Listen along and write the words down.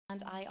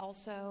And I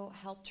also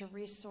help to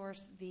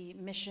resource the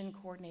Mission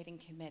Coordinating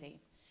Committee.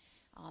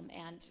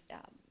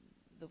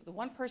 The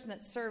one person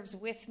that serves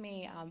with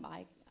me,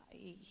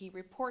 he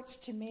reports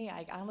to me.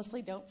 I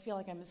honestly don't feel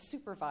like I'm a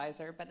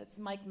supervisor, but it's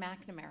Mike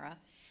McNamara.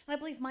 And I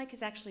believe Mike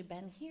has actually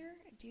been here.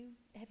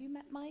 Have you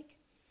met Mike?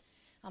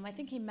 I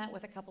think he met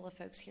with a couple of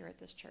folks here at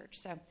this church.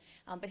 So,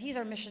 but he's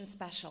our mission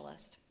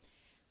specialist.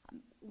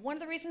 One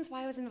of the reasons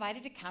why I was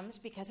invited to come is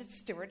because it's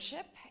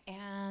stewardship,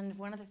 and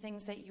one of the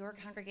things that your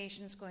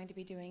congregation is going to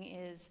be doing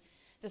is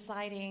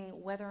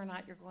deciding whether or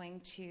not you're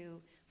going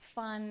to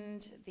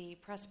fund the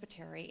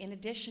presbytery in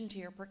addition to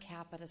your per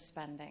capita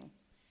spending.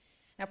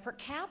 Now, per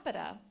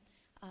capita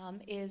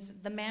is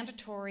the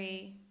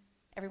mandatory,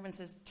 everyone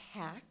says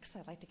tax,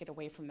 I'd like to get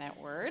away from that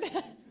word,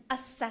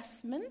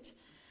 assessment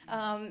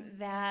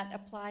that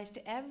applies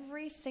to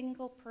every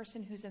single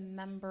person who's a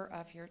member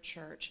of your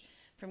church,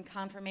 from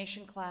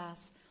confirmation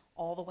class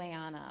all the way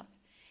on up.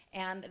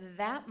 And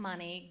that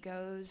money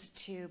goes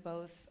to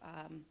both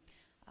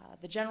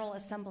the General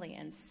Assembly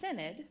and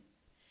Synod,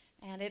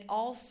 and it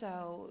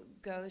also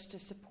goes to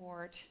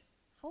support,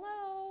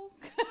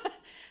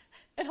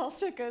 it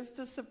also goes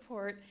to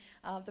support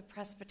the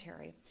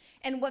presbytery.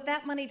 And what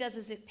that money does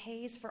is it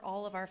pays for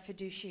all of our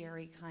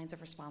fiduciary kinds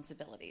of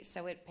responsibilities.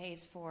 So it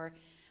pays for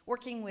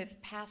working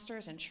with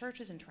pastors and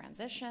churches in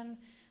transition.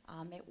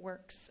 It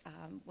works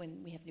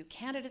when we have new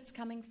candidates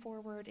coming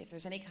forward. If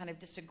there's any kind of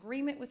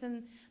disagreement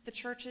within the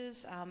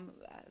churches,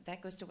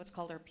 that goes to what's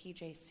called our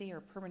PJC,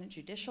 or Permanent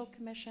Judicial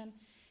Commission.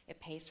 It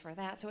pays for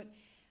that. So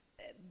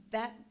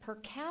that per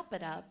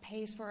capita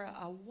pays for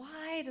a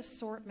wide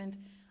assortment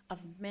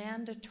of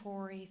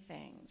mandatory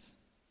things.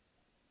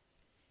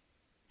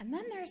 And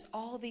then there's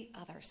all the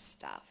other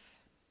stuff.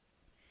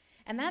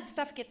 And that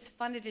stuff gets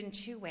funded in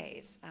two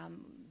ways.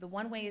 The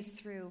one way is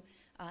through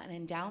an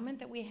endowment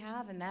that we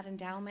have, and that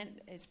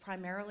endowment is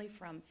primarily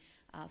from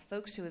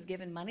folks who have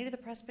given money to the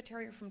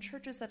presbytery or from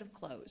churches that have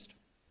closed.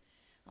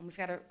 We've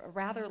got a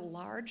rather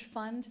large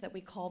fund that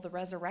we call the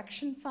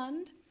Resurrection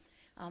Fund.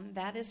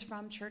 That is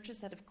from churches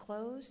that have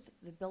closed,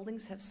 the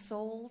buildings have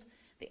sold,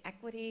 the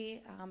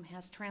equity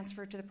has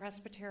transferred to the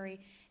presbytery,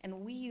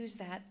 and we use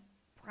that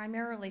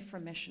primarily for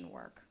mission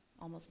work,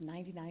 almost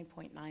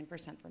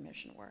 99.9% for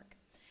mission work.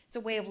 It's a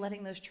way of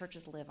letting those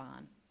churches live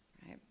on,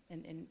 right,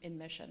 in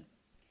mission.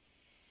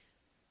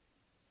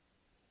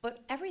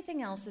 But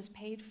everything else is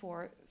paid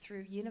for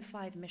through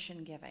unified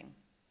mission giving.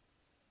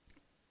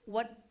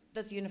 What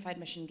does unified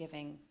mission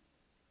giving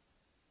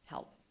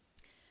help?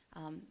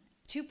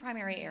 Two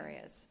primary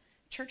areas: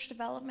 church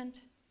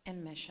development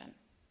and mission.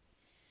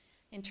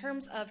 In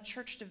terms of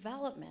church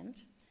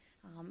development,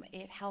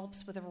 it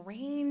helps with a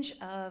range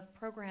of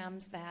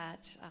programs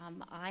that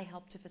I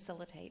help to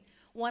facilitate.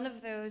 One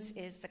of those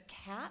is the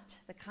CAT,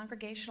 the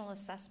Congregational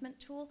Assessment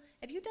Tool.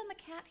 Have you done the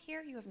CAT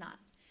here? You have not.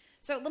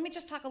 So let me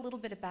just talk a little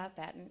bit about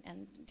that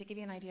and to give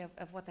you an idea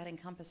of what that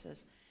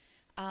encompasses.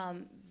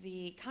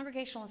 The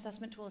Congregational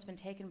Assessment Tool has been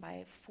taken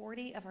by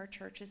 40 of our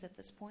churches at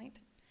this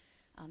point,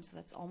 so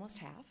that's almost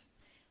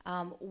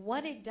half.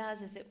 What it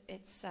does is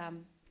it's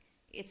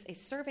a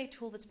survey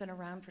tool that's been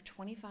around for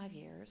 25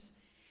 years.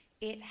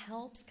 It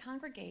helps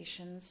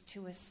congregations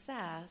to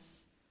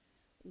assess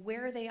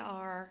where they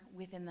are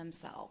within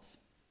themselves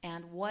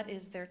and what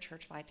is their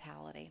church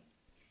vitality.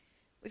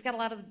 We've got a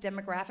lot of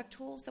demographic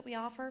tools that we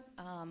offer,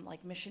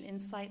 like Mission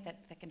Insight,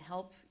 that can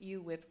help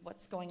you with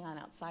what's going on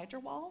outside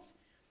your walls.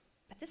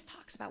 But this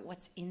talks about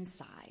what's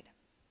inside.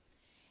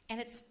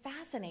 And it's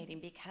fascinating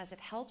because it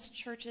helps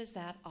churches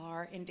that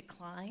are in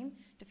decline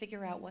to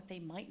figure out what they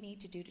might need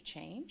to do to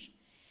change.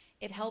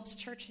 It helps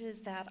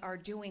churches that are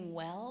doing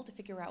well to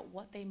figure out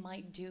what they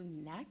might do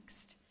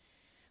next.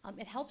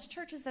 It helps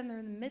churches that are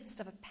in the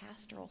midst of a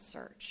pastoral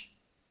search,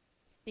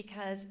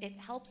 because it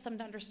helps them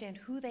to understand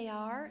who they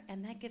are,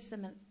 and that gives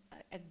them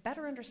a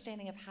better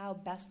understanding of how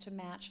best to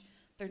match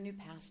their new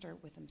pastor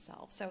with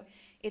themselves. So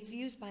it's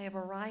used by a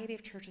variety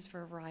of churches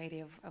for a variety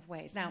of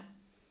ways. Now,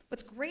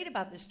 what's great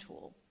about this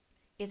tool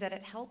is that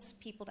it helps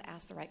people to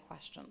ask the right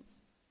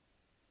questions.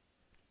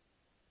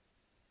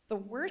 The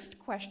worst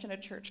question a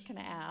church can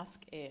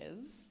ask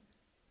is,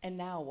 and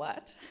now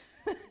what?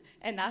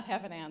 And not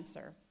have an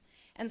answer.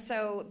 And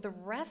so the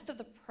rest of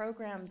the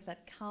programs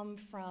that come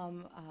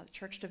from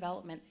church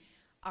development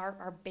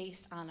are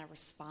based on a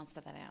response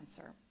to that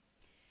answer.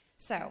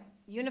 So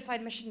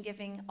Unified Mission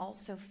Giving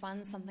also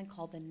funds something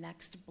called the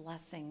Next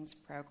Blessings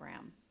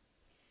program.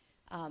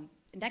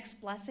 Next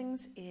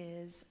Blessings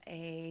is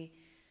a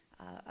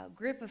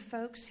group of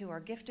folks who are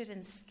gifted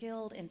and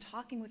skilled in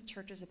talking with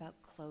churches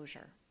about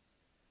closure.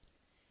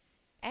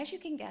 As you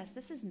can guess,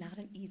 this is not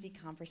an easy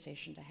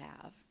conversation to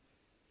have.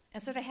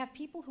 And so to have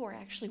people who are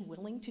actually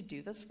willing to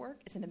do this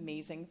work is an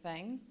amazing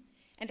thing.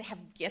 And to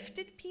have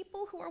gifted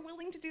people who are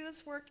willing to do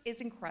this work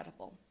is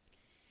incredible.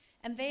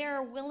 And they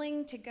are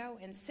willing to go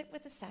and sit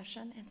with a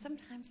session, and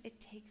sometimes it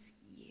takes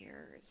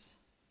years.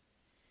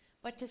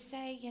 But to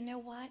say, you know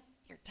what,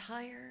 you're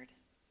tired,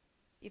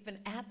 you've been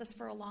at this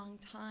for a long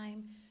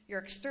time, your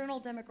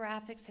external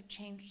demographics have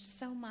changed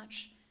so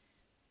much,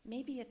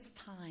 maybe it's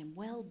time,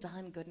 well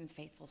done, good and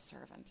faithful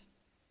servant.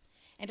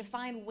 And to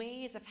find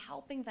ways of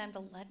helping them to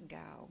let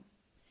go.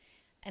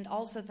 And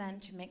also then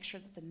to make sure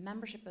that the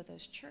membership of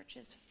those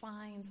churches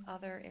finds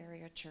other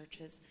area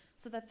churches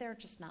so that they're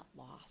just not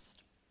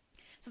lost.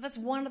 So that's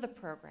one of the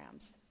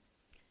programs.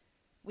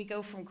 We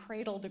go from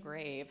cradle to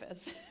grave,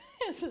 as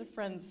a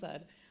friend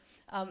said.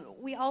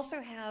 We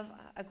also have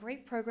a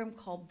great program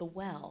called The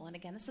Well. And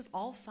again, this is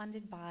all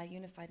funded by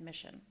Unified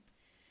Mission.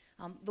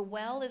 The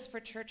Well is for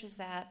churches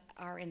that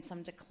are in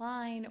some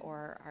decline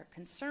or are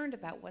concerned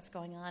about what's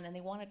going on and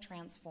they want to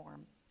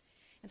transform.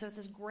 And so it's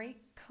this great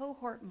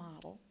cohort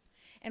model.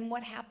 And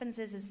what happens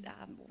is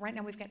right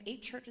now we've got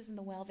 8 churches in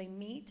The Well. They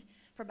meet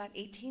for about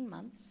 18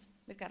 months.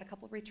 We've got a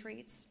couple of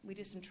retreats. We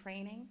do some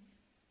training.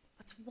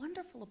 What's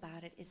wonderful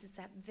about it is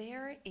that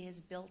there is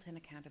built-in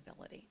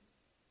accountability.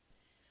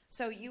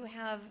 So you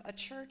have a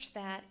church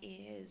that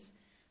is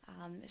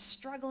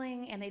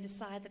struggling and they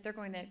decide that they're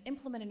going to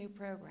implement a new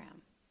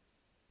program.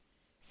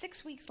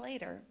 6 weeks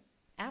later,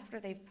 after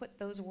they've put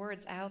those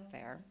words out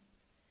there,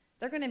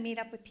 they're going to meet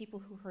up with people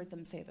who heard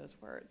them say those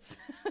words.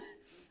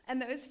 And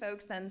those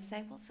folks then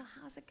say, well, so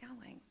how's it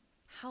going?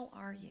 How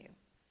are you?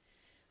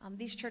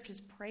 These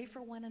churches pray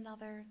for one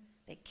another.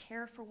 They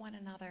care for one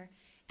another.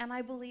 And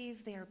I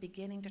believe they are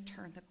beginning to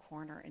turn the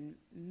corner in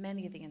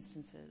many of the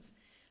instances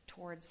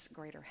towards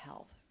greater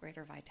health,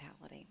 greater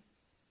vitality.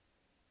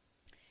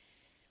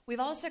 We've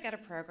also got a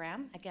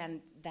program,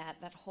 again,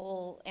 that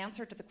whole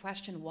answer to the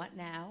question, what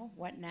now,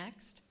 what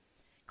next,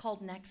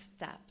 called Next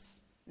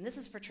Steps. And this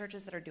is for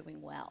churches that are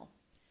doing well.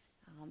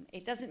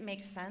 It doesn't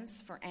make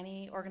sense for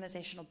any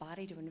organizational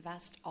body to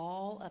invest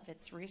all of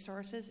its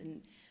resources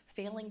in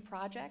failing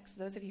projects.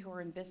 Those of you who are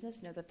in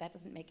business know that that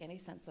doesn't make any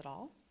sense at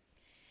all.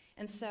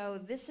 And so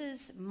this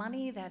is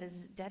money that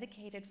is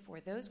dedicated for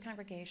those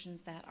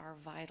congregations that are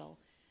vital,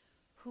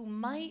 who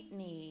might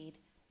need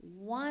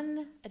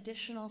one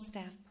additional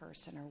staff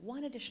person or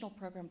one additional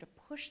program to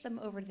push them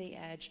over to the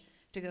edge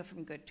to go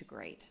from good to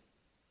great.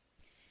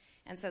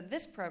 And so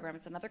this program,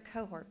 it's another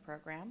cohort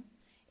program.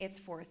 It's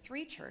for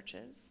 3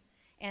 churches,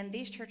 and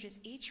these churches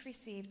each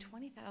receive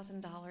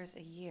 $20,000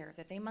 a year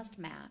that they must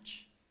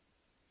match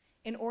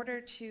in order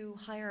to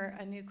hire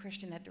a new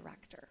Christian ed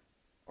director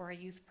or a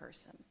youth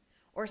person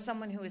or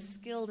someone who is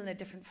skilled in a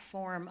different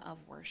form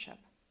of worship.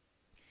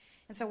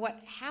 And so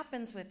what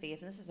happens with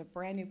these, and this is a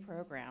brand new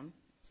program,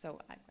 so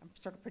I'm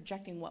sort of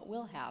projecting what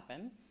will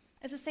happen,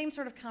 is the same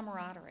sort of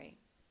camaraderie.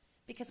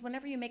 Because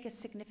whenever you make a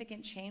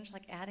significant change,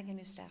 like adding a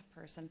new staff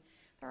person,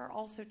 there are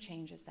also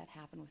changes that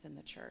happen within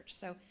the church.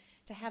 So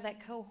to have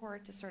that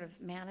cohort to sort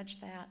of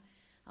manage that,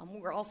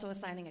 we're also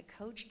assigning a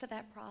coach to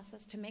that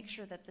process to make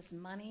sure that this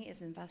money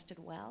is invested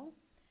well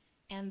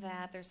and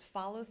that there's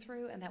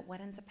follow-through and that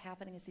what ends up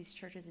happening is these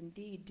churches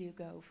indeed do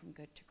go from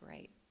good to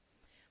great.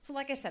 So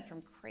like I said,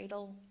 from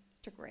cradle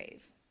to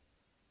grave.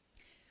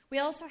 We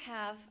also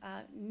have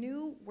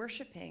new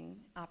worshiping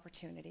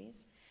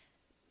opportunities.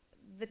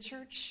 The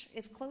church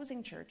is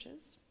closing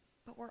churches,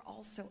 but we're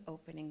also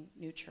opening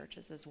new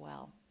churches as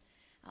well.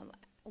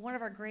 One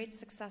of our great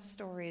success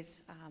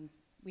stories,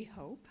 we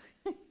hope,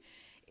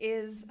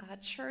 is a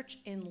church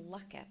in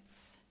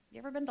Luckett's. You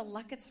ever been to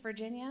Luckett's,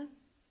 Virginia?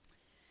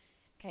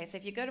 Okay, so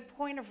if you go to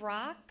Point of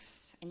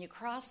Rocks and you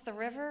cross the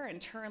river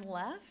and turn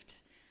left,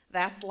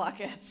 that's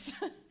Luckett's.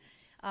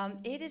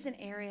 It is an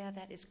area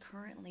that is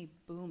currently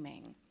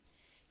booming.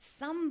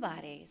 Some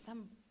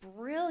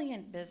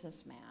brilliant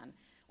businessman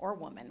or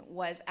woman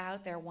was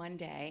out there one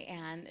day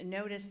and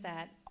noticed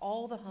that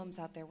all the homes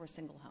out there were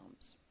single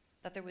homes,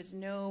 that there was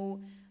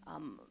no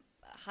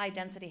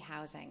high-density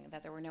housing,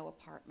 that there were no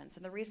apartments.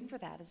 And the reason for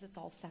that is it's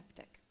all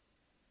septic.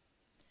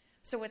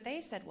 So what they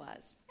said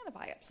was, I'm going to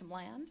buy up some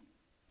land.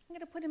 I'm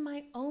going to put in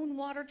my own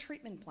water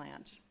treatment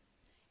plant,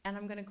 and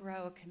I'm going to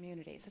grow a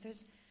community. So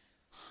there's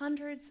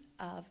hundreds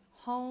of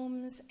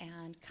homes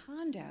and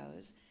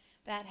condos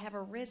that have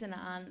arisen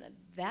on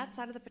that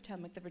side of the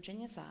Potomac, the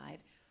Virginia side,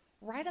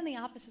 right on the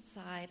opposite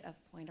side of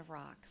Point of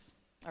Rocks,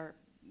 or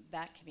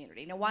that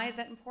community. Now, why is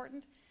that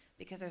important?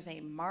 Because there's a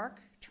MARC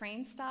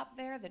train stop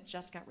there that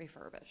just got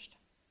refurbished.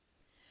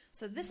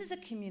 So this is a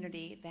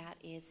community that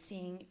is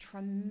seeing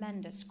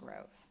tremendous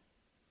growth.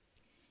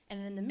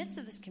 And in the midst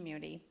of this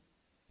community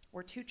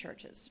were 2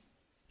 churches.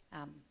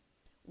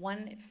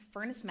 One,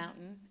 Furnace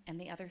Mountain, and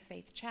the other,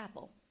 Faith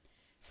Chapel.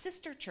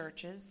 Sister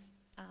churches.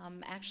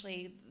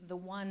 Actually, the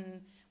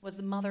one was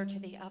the mother to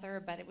the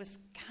other, but it was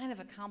kind of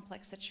a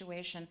complex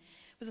situation.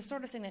 It was the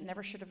sort of thing that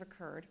never should have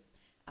occurred.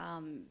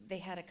 They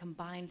had a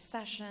combined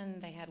session.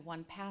 They had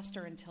one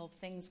pastor until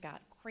things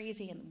got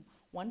crazy, and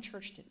one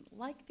church didn't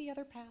like the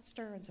other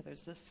pastor, and so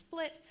there's this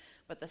split,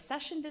 but the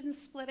session didn't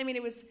split. I mean,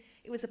 it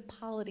was a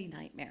polity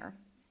nightmare.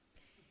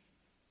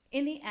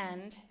 In the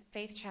end,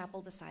 Faith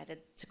Chapel decided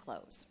to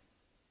close.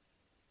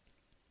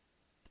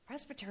 The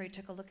presbytery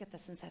took a look at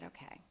this and said,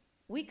 okay,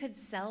 we could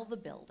sell the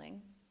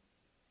building,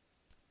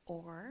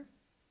 or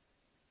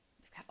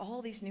we've got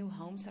all these new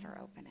homes that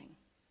are opening.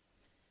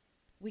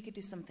 We could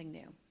do something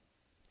new.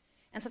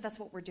 And so that's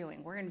what we're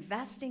doing. We're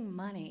investing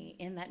money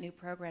in that new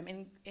program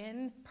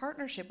in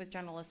partnership with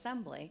General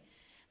Assembly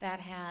that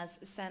has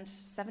sent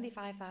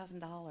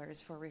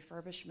 $75,000 for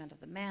refurbishment of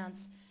the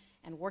manse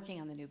and working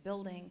on the new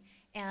building.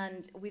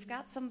 And we've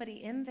got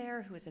somebody in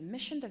there who is a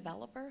mission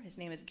developer. His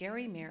name is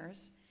Gary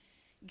Mears.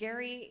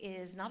 Gary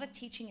is not a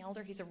teaching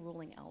elder, he's a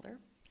ruling elder.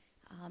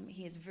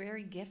 He is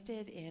very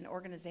gifted in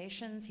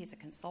organizations, he's a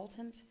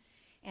consultant.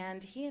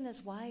 And he and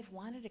his wife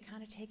wanted to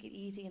kind of take it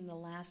easy in the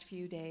last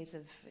few days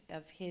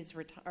of his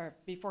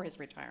before his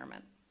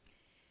retirement.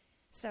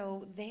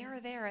 So they are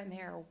there and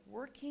they are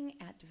working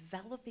at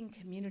developing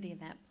community in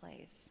that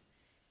place.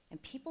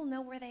 And people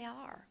know where they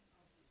are.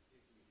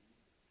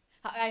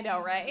 I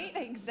know, right?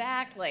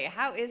 Exactly.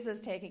 How is this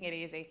taking it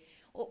easy?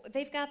 Well,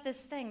 they've got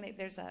this thing.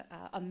 There's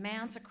a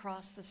manse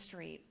across the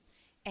street,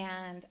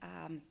 and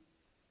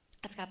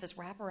it's got this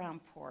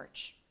wraparound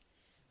porch.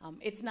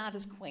 It's not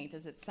as quaint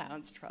as it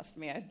sounds, trust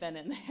me. I've been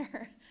in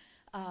there.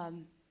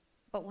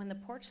 But when the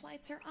porch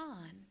lights are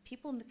on,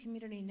 people in the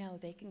community know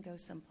they can go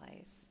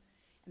someplace,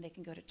 and they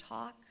can go to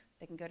talk,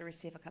 they can go to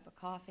receive a cup of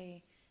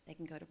coffee, they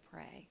can go to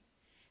pray.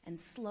 And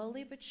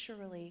slowly but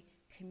surely,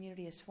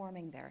 community is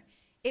forming there.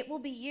 It will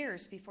be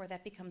years before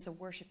that becomes a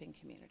worshiping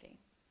community.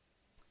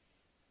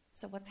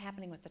 So what's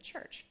happening with the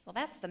church? Well,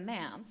 that's the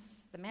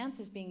manse. The manse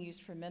is being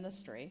used for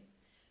ministry.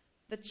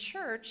 The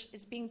church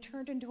is being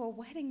turned into a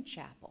wedding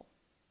chapel.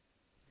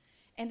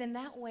 And in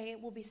that way,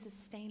 it will be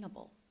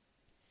sustainable.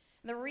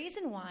 The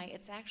reason why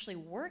it's actually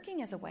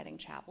working as a wedding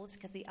chapel is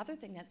because the other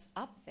thing that's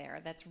up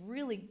there that's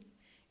really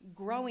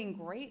growing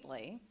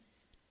greatly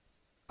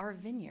are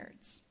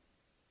vineyards.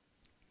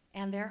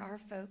 And there are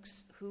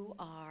folks who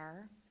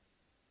are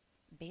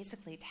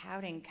basically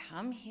touting,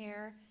 come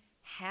here,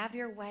 have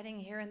your wedding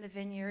here in the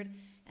vineyard,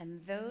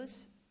 and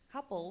those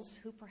couples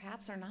who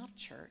perhaps are not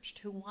churched,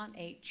 who want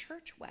a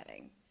church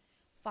wedding,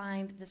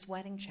 find this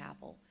wedding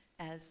chapel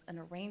as an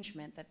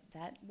arrangement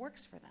that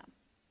works for them.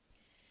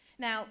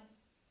 Now,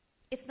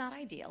 it's not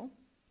ideal,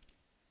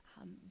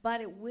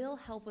 but it will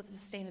help with the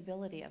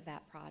sustainability of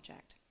that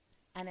project.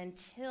 And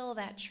until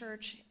that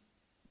church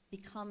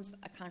becomes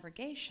a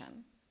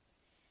congregation,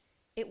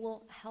 it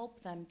will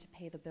help them to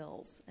pay the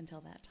bills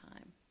until that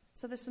time.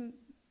 So there's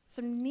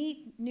some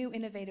neat, new,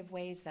 innovative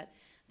ways that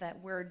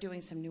we're doing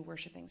some new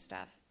worshiping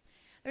stuff.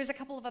 There's a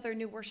couple of other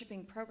new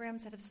worshiping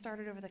programs that have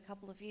started over the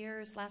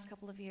last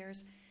couple of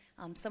years.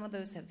 Some of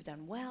those have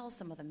done well,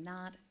 some of them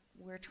not.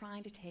 We're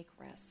trying to take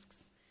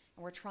risks,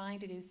 and we're trying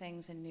to do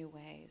things in new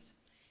ways.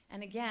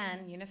 And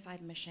again,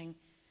 Unified Mission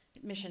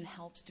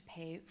helps to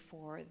pay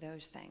for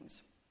those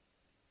things.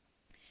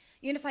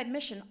 Unified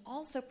Mission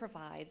also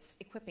provides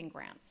equipping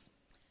grants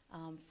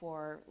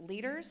for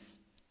leaders,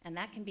 and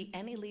that can be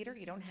any leader.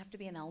 You don't have to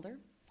be an elder.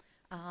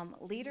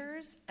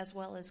 Leaders as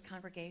well as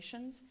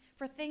congregations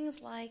for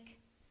things like,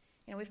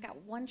 we've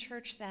got one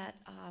church that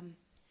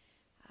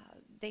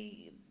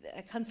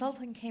a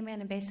consultant came in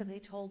and basically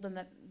told them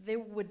that they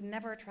would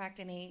never attract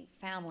any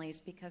families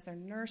because their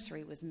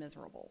nursery was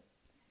miserable.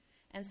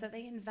 And so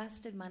they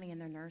invested money in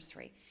their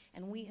nursery,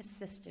 and we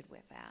assisted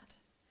with that.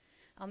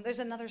 There's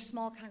another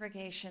small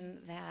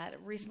congregation that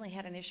recently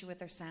had an issue with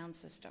their sound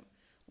system.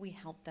 We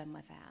helped them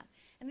with that.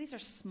 And these are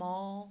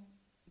small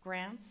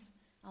grants,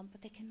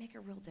 but they can make a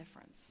real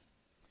difference.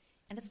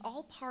 And it's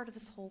all part of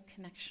this whole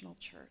connectional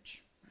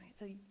church, right?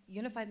 So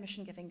Unified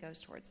Mission Giving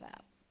goes towards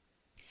that.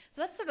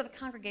 So that's sort of the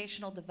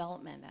congregational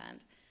development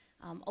end.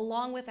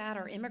 Along with that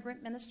are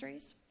immigrant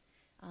ministries.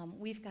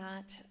 We've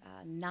got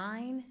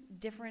 9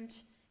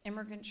 different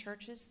immigrant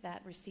churches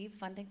that receive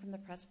funding from the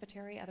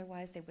presbytery,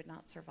 otherwise they would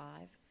not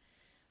survive.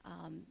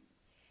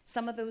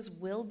 Some of those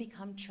will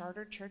become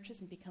chartered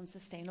churches and become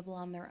sustainable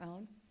on their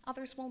own.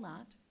 Others will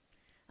not.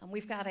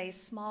 We've got a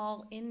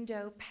small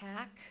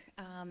Indo-Pak,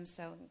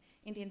 so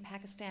Indian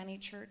Pakistani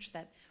church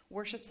that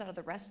worships out of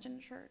the Reston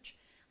Church.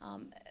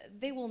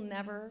 They will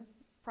never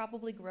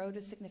probably grow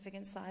to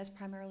significant size,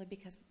 primarily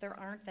because there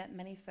aren't that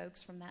many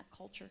folks from that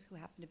culture who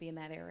happen to be in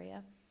that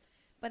area.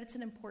 But it's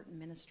an important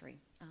ministry,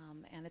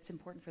 and it's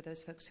important for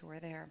those folks who are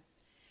there.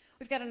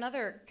 We've got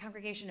another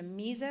congregation, a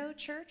Mizo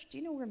church. Do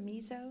you know what a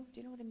Mizo?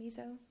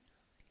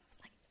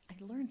 I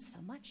learned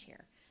so much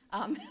here.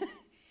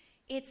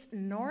 It's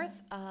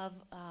north of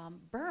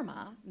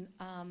Burma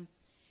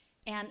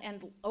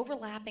and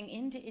overlapping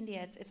into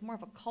India. It's more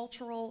of a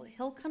cultural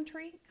hill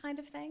country kind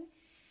of thing.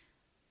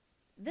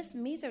 This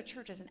Mizo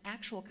church is an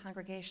actual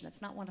congregation.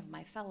 It's not one of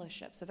my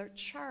fellowships, so they're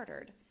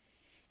chartered.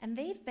 And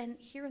they've been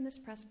here in this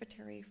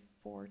presbytery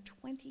for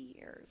 20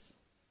 years.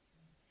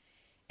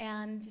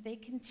 And they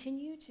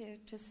continue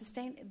to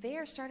sustain. They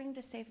are starting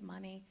to save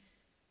money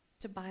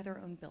to buy their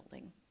own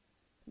building.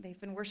 They've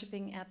been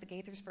worshiping at the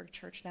Gaithersburg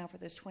Church now for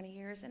those 20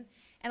 years. And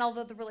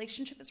although the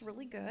relationship is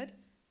really good,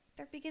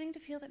 they're beginning to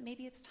feel that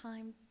maybe it's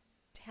time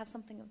to have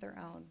something of their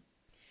own.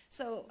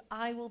 So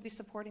I will be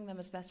supporting them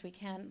as best we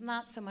can,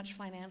 not so much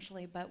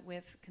financially, but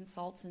with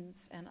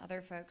consultants and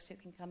other folks who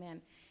can come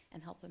in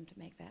and help them to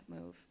make that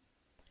move.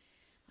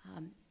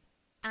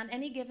 On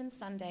any given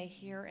Sunday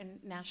here in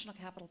National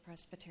Capital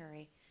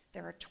Presbytery,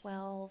 there are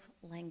 12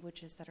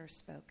 languages that are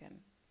spoken.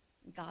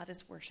 God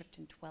is worshipped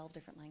in 12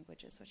 different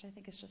languages, which I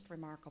think is just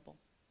remarkable.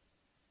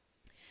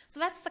 So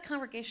that's the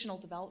congregational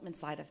development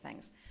side of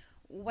things.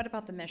 What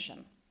about the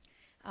mission?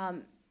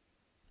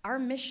 Our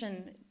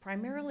mission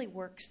primarily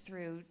works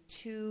through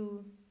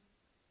two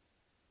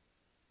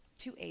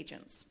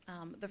agents.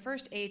 The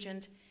first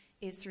agent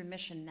is through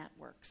mission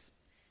networks.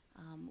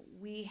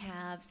 We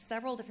have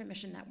several different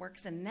mission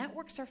networks, and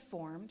networks are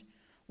formed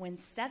when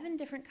 7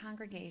 different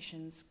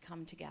congregations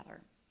come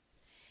together.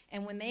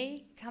 And when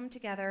they come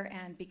together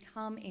and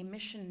become a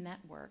mission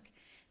network,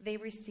 they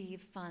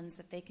receive funds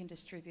that they can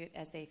distribute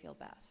as they feel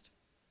best.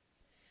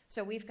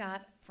 So we've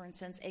got, for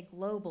instance, a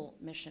global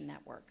mission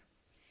network.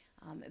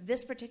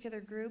 This particular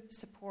group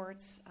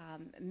supports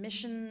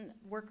mission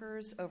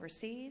workers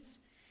overseas.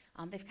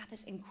 They've got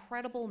this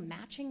incredible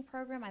matching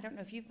program. I don't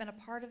know if you've been a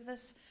part of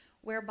this,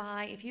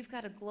 whereby if you've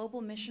got a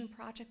global mission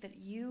project that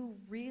you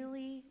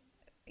really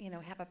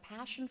have a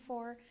passion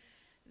for,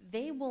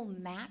 they will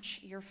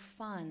match your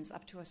funds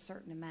up to a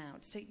certain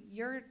amount. So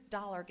your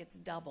dollar gets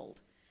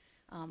doubled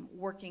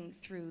working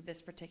through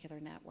this particular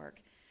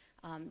network.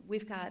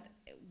 We've got,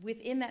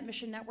 within that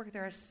mission network,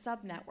 there are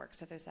sub-networks.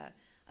 So there's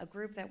a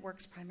group that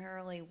works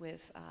primarily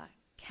with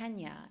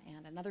Kenya,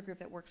 and another group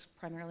that works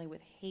primarily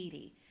with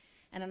Haiti,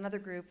 and another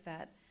group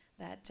that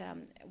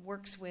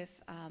works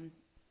with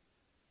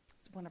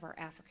one of our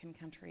African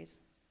countries.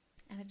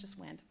 And it just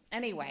went.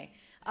 Anyway,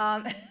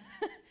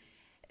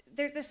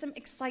 there's some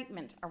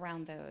excitement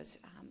around those.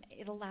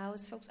 It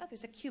allows folks,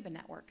 there's a Cuban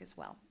network as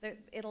well.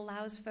 It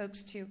allows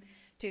folks to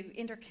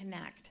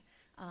interconnect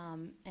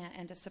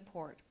and to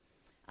support.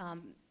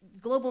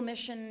 Global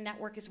Mission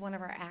Network is one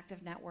of our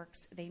active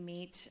networks. They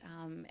meet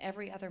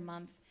every other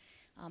month.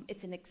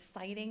 It's an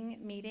exciting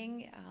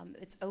meeting.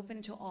 It's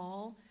open to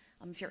all.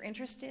 If you're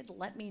interested,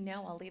 let me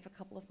know. I'll leave a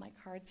couple of my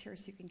cards here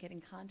so you can get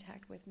in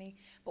contact with me.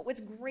 But what's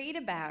great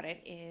about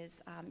it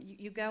is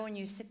you go and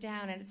you sit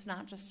down, and it's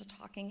not just a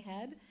talking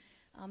head.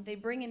 They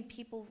bring in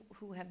people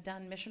who have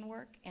done mission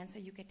work, and so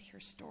you get to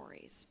hear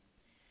stories.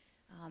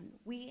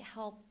 We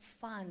help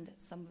fund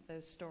some of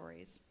those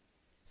stories.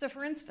 So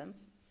for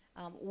instance,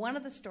 one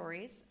of the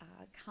stories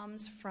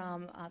comes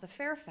from the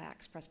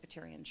Fairfax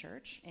Presbyterian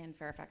Church in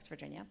Fairfax,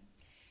 Virginia.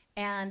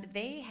 And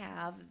they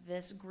have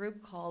this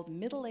group called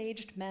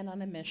Middle-Aged Men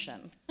on a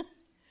Mission.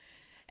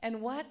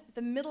 And what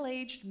the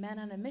Middle-Aged Men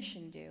on a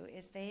Mission do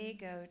is they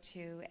go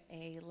to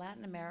a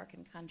Latin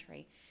American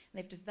country, and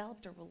they've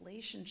developed a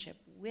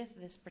relationship with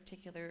this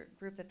particular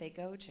group that they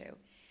go to.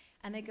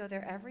 And they go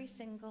there every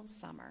single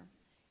summer,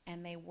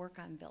 and they work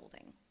on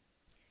building.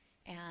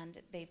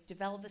 And they've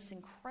developed this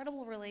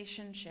incredible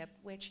relationship,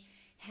 which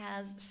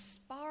has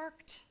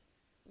sparked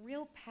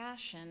real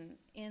passion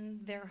in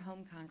their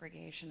home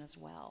congregation as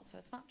well. So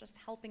it's not just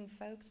helping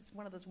folks. It's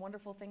one of those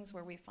wonderful things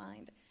where we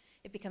find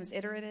it becomes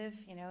iterative.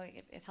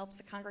 It helps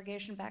the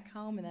congregation back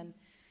home, and then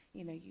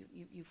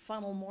you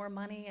funnel more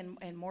money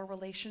and more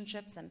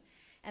relationships, and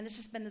it's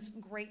just been this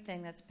great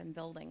thing that's been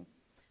building.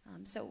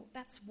 So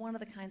that's one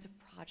of the kinds of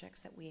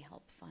projects that we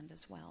help fund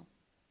as well.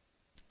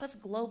 That's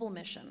global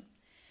mission.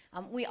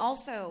 We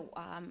also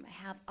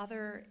have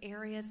other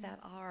areas that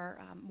are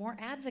more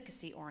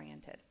advocacy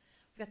oriented.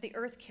 We've got the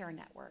Earth Care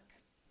Network,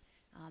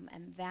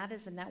 and that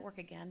is a network,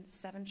 again,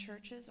 7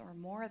 churches or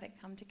more that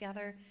come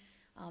together.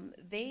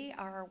 They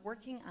are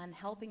working on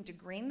helping to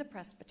green the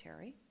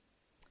presbytery.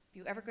 If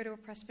you ever go to a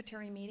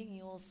presbytery meeting,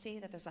 you will see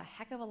that there's a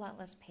heck of a lot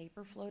less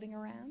paper floating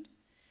around.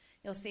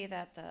 You'll see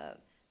that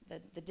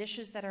the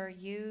dishes that are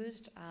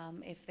used,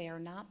 if they are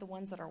not the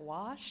ones that are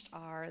washed,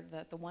 are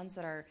the ones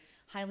that are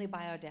highly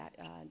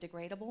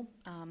biodegradable.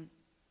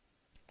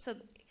 So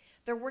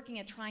they're working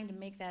at trying to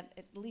make that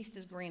at least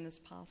as green as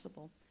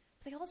possible.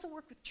 But they also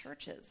work with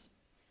churches.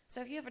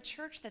 So if you have a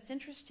church that's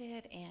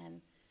interested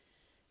in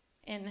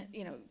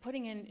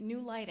putting in new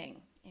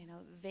lighting,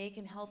 they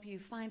can help you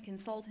find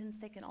consultants.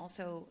 They can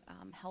also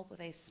help with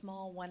a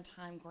small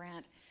one-time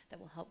grant that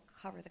will help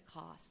cover the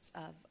costs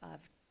of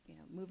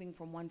moving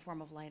from one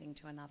form of lighting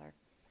to another.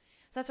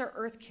 So that's our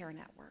Earth Care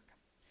Network.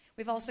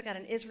 We've also got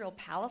an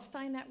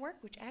Israel-Palestine network,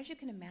 which, as you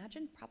can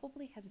imagine,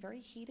 probably has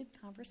very heated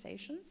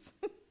conversations.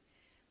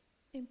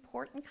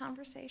 Important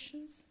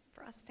conversations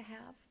for us to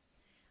have.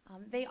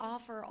 They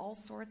offer all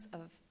sorts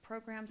of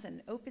programs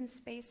and open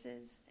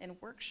spaces and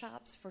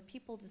workshops for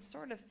people to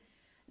sort of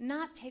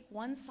not take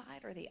one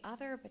side or the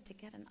other, but to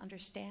get an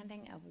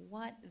understanding of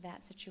what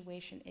that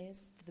situation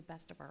is to the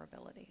best of our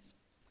abilities.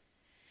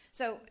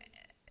 So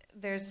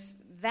there's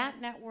that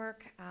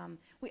network.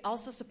 We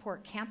also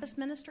support campus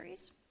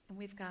ministries, and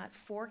we've got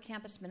 4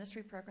 campus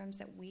ministry programs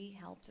that we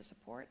help to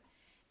support,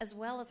 as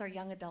well as our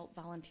young adult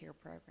volunteer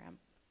program.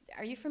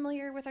 Are you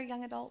familiar with our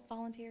young adult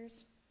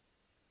volunteers?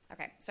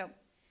 Okay, so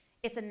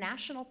it's a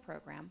national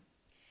program.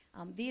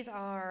 These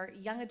are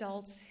young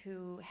adults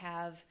who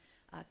have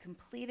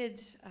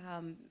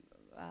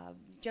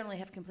generally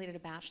have completed a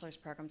bachelor's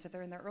program, so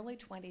they're in their early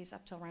 20s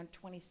up to around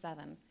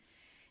 27.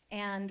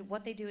 And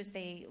what they do is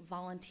they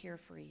volunteer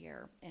for a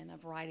year in a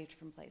variety of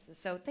different places.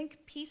 So think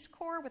Peace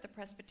Corps with a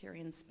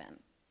Presbyterian spin.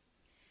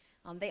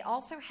 They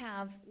also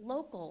have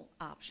local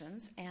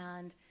options,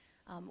 and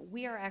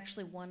we are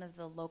actually one of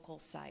the local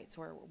sites,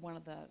 or one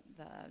of the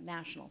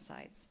national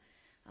sites.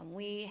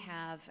 We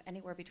have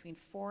anywhere between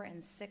 4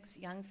 and 6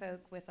 young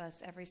folk with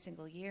us every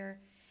single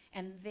year,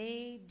 and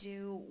they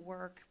do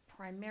work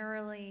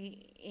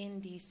primarily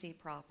in DC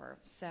proper.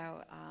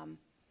 So,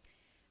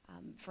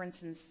 for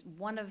instance,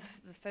 one of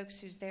the folks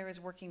who's there is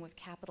working with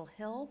Capitol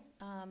Hill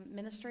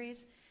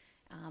Ministries.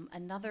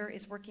 Another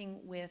is working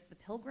with the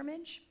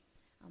Pilgrimage.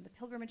 The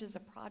Pilgrimage is a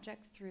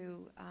project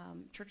through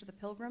Church of the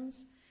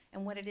Pilgrims,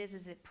 and what it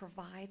is it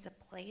provides a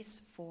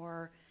place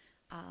for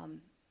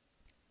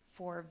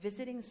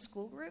visiting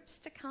school groups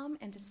to come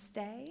and to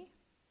stay.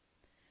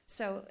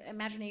 So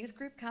imagine a youth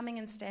group coming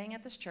and staying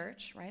at this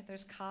church, right?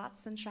 There's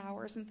cots and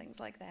showers and things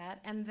like that,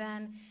 and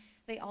then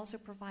they also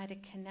provide a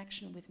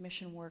connection with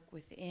mission work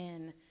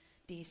within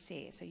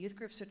DC. So youth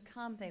groups would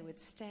come, they would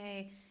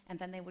stay, and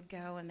then they would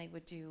go and they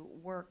would do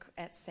work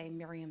at, say,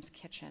 Miriam's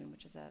Kitchen,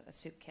 which is a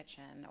soup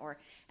kitchen, or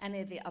any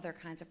of the other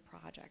kinds of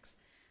projects.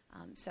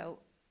 So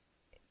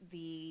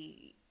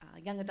the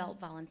young adult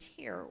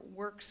volunteer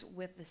works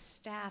with the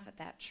staff at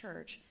that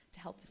church to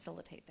help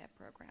facilitate that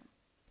program.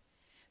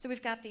 So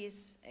we've got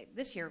these,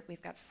 this year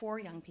we've got 4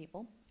 young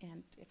people,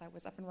 and if I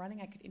was up and running,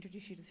 I could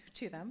introduce you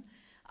to them.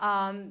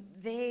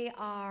 They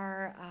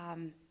are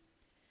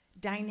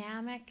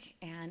dynamic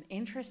and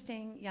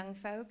interesting young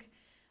folk.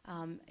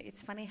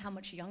 It's funny how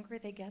much younger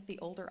they get the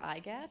older I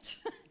get.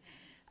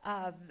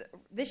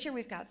 This year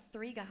we've got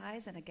 3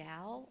 guys and a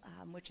gal,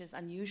 which is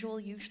unusual.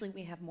 Usually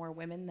we have more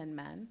women than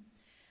men.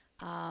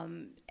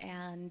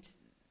 And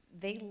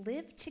they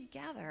live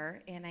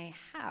together in a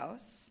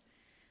house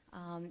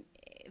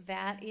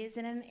that is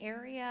in an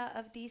area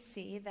of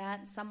DC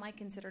that some might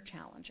consider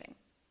challenging.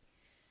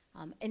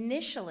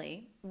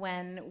 Initially,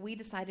 when we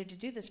decided to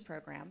do this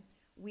program,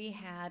 we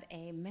had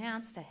a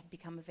manse that had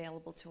become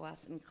available to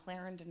us in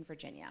Clarendon,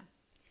 Virginia,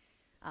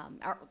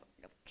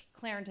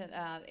 Clarendon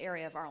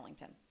area of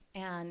Arlington.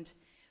 And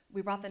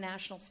we brought the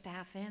national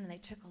staff in, and they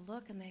took a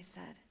look, and they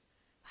said,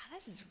 wow,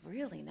 this is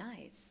really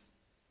nice.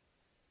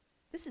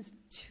 This is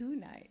too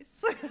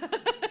nice.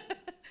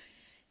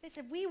 They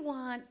said, we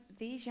want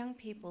these young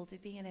people to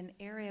be in an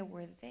area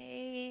where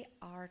they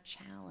are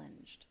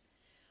challenged,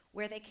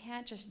 where they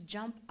can't just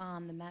jump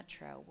on the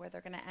metro, where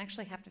they're going to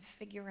actually have to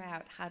figure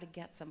out how to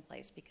get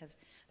someplace because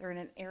they're in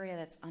an area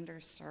that's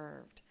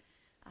underserved.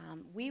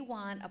 We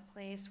want a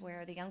place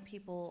where the young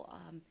people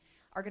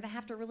are going to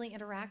have to really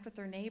interact with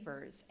their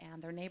neighbors, and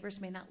their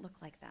neighbors may not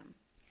look like them.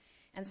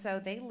 And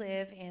so they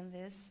live in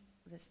this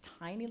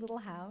tiny little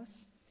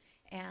house,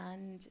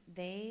 and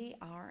they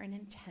are an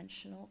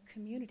intentional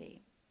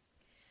community.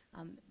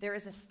 There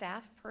is a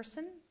staff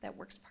person that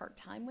works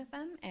part-time with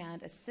them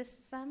and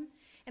assists them.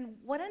 And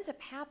what ends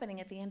up happening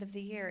at the end of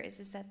the year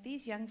is that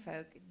these young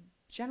folk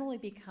generally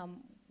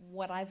become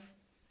what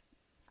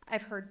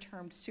I've heard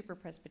termed super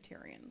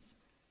Presbyterians.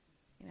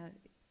 You know,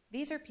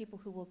 these are people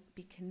who will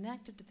be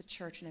connected to the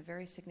church in a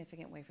very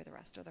significant way for the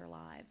rest of their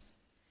lives.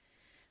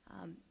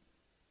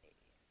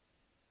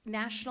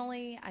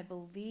 Nationally, I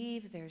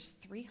believe there's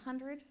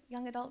 300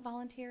 young adult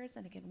volunteers,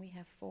 and again, we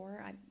have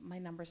 4. My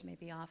numbers may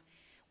be off.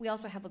 We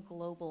also have a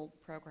global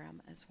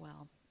program as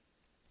well.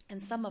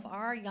 And some of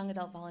our young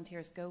adult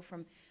volunteers go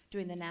from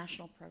doing the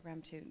national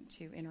program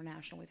to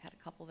international. We've had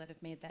a couple that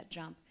have made that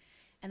jump.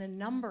 And a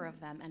number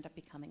of them end up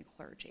becoming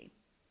clergy.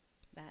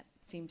 That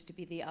seems to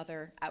be the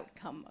other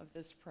outcome of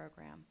this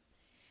program.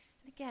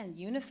 And again,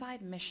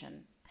 Unified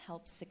Mission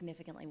helps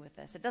significantly with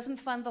this. It doesn't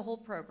fund the whole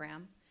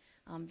program.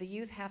 The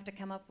youth have to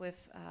come up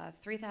with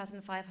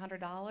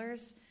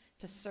 $3,500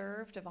 to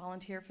serve, to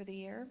volunteer for the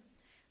year.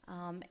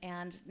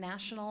 And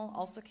National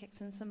also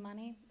kicks in some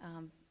money.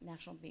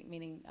 National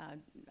meaning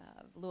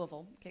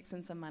Louisville kicks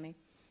in some money.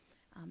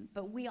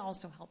 But we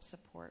also help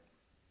support.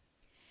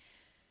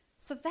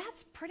 So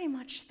that's pretty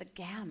much the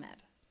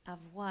gamut of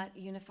what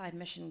Unified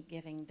Mission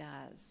Giving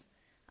does.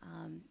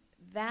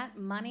 That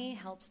money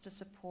helps to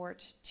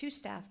support 2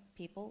 staff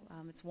people.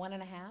 It's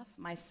 1.5,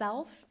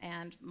 myself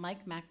and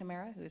Mike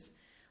McNamara, who's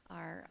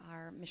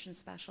our mission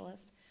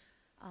specialist.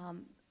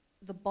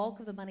 The bulk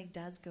of the money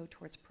does go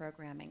towards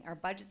programming. Our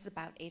budget's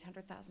about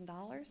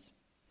 $800,000.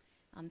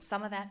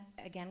 Some of that,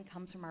 again,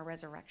 comes from our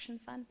Resurrection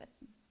Fund, but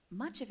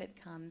much of it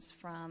comes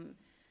from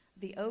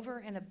the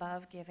over and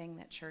above giving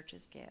that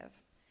churches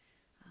give.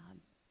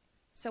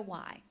 So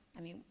why?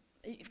 I mean,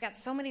 you've got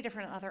so many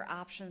different other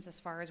options as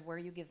far as where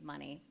you give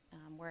money,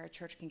 where a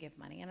church can give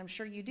money, and I'm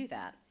sure you do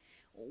that.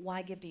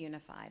 Why give to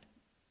Unified?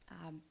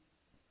 A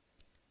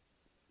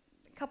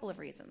couple of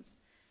reasons.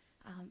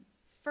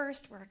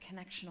 First, we're a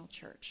connectional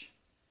church.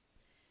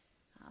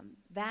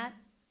 That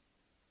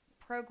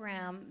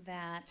program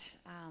that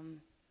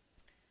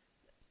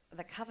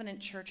the Covenant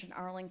Church in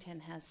Arlington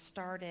has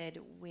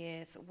started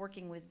with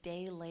working with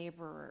day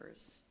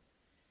laborers,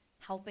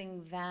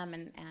 helping them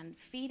and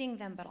feeding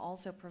them, but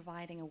also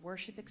providing a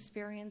worship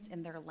experience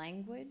in their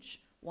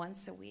language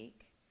once a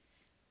week,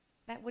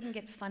 that wouldn't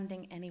get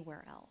funding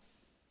anywhere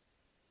else.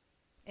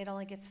 It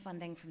only gets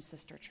funding from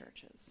sister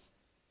churches.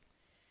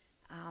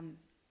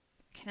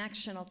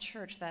 connectional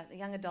church, that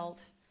young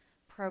adult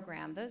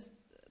program,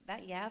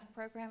 that YAV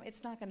program,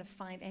 it's not going to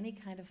find any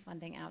kind of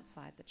funding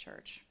outside the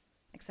church,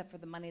 except for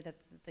the money that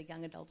the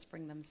young adults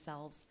bring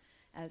themselves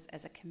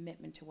as a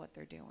commitment to what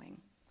they're doing.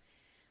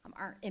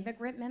 Our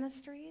immigrant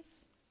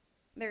ministries,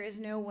 there is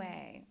no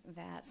way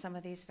that some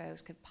of these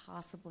folks could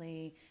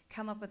possibly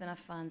come up with enough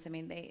funds. I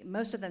mean,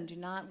 most of them do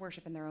not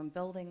worship in their own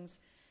buildings,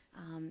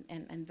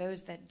 and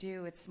those that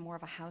do, it's more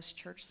of a house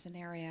church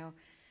scenario.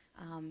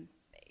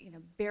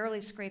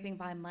 Barely scraping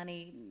by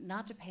money,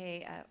 not to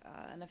pay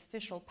an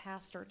official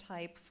pastor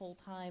type full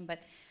time, but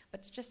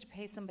just to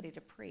pay somebody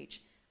to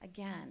preach.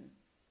 Again,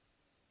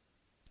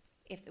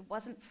 if it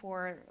wasn't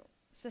for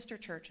sister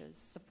churches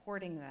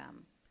supporting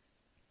them,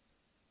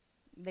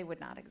 they would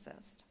not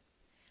exist.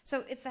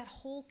 So it's that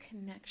whole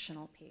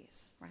connectional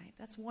piece, right?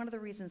 That's one of the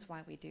reasons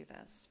why we do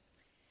this.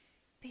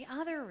 The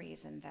other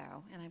reason,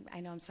 though, and I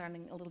know I'm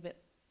sounding a little bit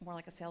more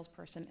like a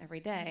salesperson every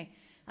day,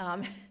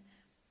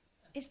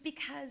 is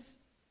because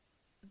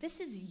this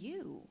is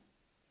you.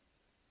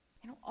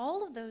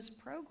 All of those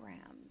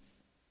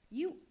programs,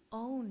 you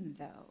own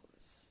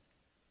those.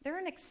 They're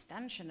an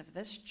extension of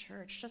this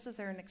church, just as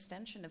they're an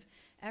extension of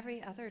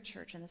every other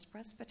church in this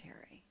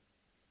presbytery.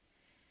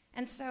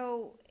 And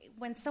so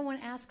when someone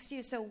asks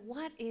you, so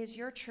what is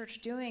your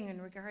church doing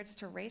in regards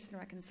to race and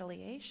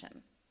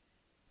reconciliation?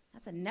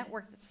 That's a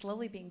network that's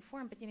slowly being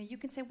formed. But you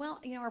can say, well,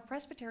 our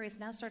presbytery is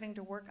now starting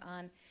to work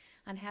on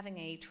having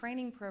a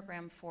training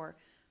program for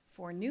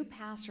new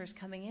pastors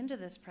coming into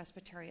this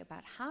presbytery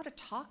about how to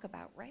talk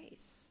about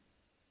race.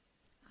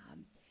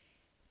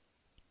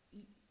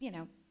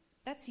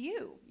 That's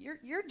you.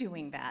 You're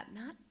doing that,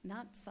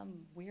 not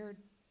some weird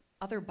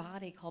other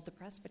body called the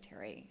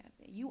presbytery.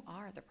 You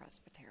are the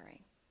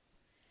presbytery.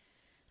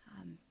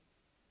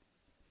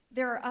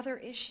 There are other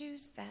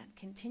issues that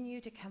continue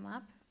to come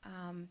up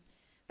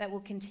that will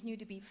continue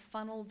to be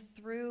funneled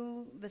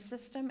through the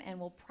system and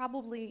will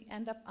probably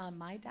end up on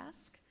my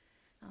desk.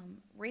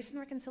 Race and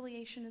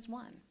reconciliation is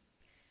one.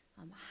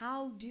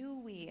 How do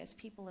we, as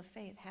people of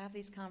faith, have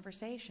these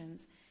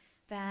conversations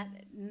that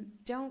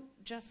don't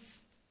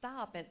just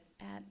stop at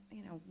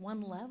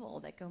one level,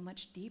 that go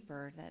much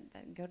deeper,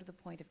 that go to the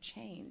point of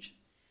change?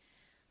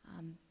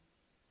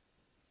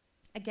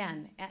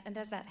 Again, and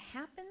as that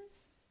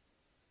happens,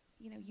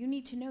 you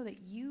need to know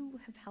that you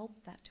have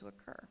helped that to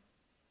occur.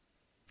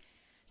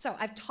 So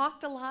I've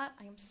talked a lot.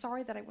 I am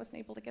sorry that I wasn't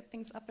able to get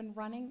things up and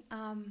running.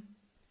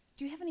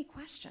 Do you have any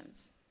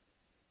questions?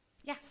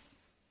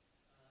 Yes.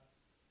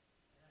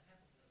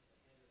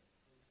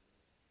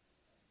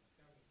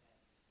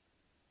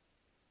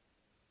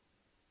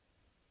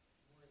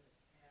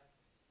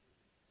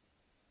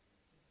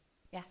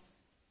 Yes.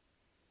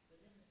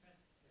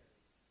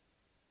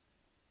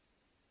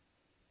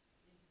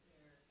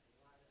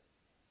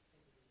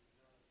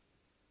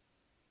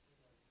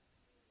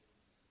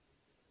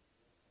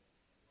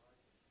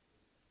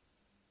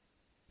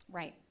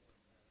 Right.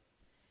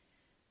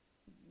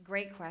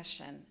 Great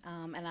question.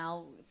 And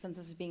since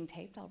this is being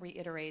taped, I'll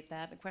reiterate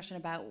that. The question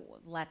about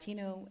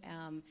Latino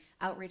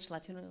outreach,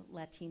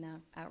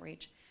 Latina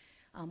outreach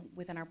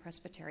within our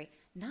presbytery.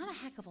 Not a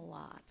heck of a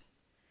lot.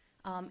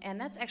 And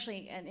that's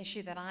actually an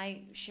issue that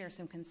I share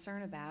some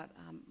concern about.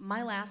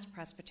 My last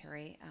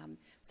presbytery,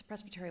 it's the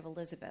Presbytery of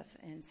Elizabeth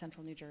in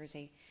central New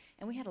Jersey,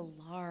 and we had a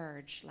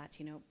large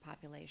Latino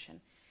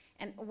population.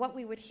 And what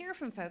we would hear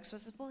from folks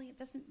was, well, it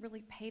doesn't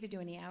really pay to do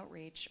any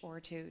outreach or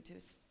to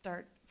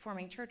start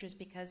forming churches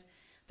because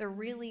there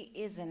really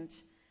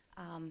isn't,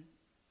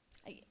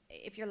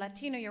 if you're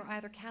Latino, you're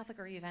either Catholic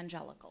or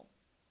evangelical.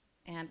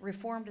 And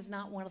Reformed is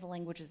not one of the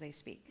languages they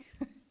speak.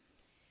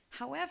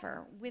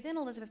 However, within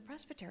Elizabeth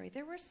Presbytery,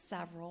 there were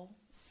several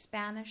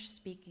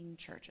Spanish-speaking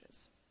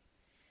churches.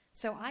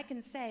 So I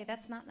can say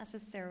that's not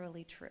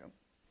necessarily true.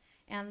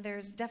 And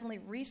there's definitely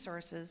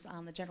resources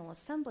on the General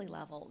Assembly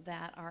level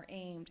that are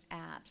aimed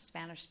at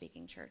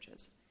Spanish-speaking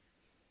churches.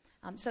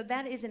 So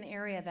that is an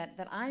area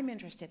that I'm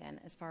interested in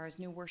as far as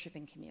new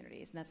worshiping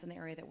communities, and that's an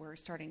area that we're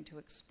starting to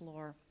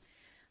explore.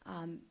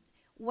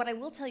 What I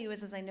will tell you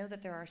is I know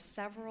that there are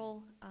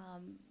several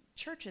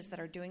churches that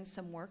are doing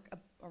some work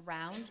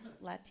around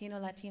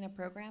Latina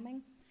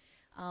programming.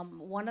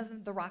 One of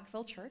them, the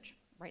Rockville Church,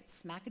 right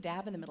smack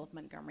dab in the middle of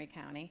Montgomery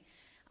County,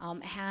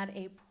 had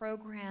a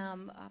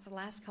program for the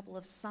last couple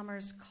of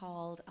summers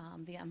called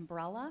The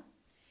Umbrella,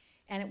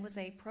 and it was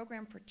a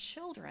program for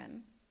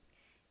children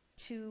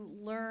to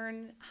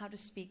learn how to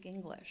speak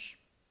English.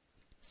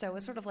 So it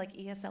was sort of like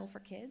ESL for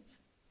kids.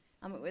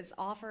 It was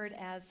offered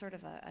as sort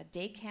of a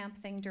day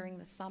camp thing during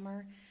the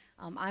summer.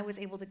 I was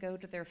able to go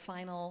to their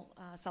final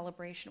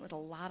celebration. It was a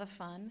lot of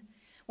fun.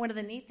 One of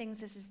the neat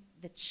things is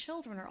the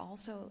children are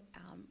also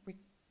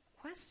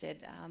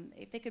requested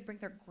if they could bring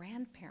their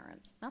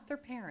grandparents, not their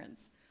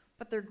parents,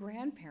 but their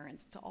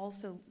grandparents to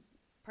also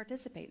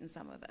participate in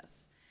some of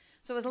this.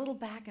 So it was a little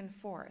back and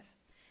forth.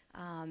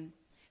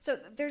 So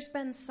there's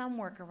been some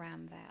work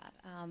around that.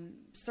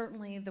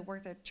 Certainly the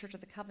work that Church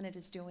of the Covenant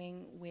is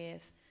doing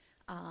with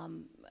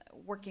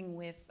working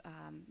with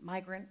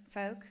migrant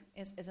folk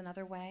is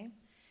another way.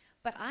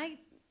 But I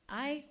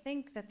I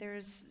think that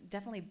there's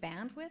definitely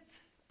bandwidth,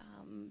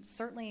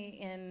 certainly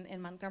in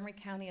Montgomery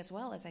County as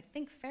well as I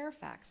think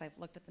Fairfax. I've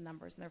looked at the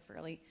numbers and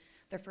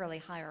they're fairly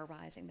high or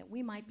rising, that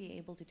we might be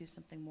able to do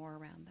something more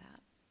around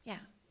that. Yeah.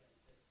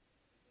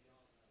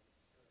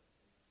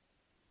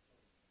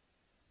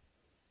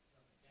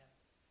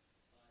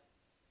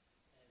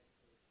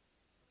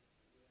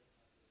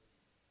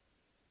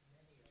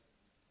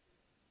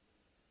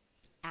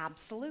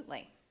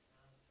 Absolutely.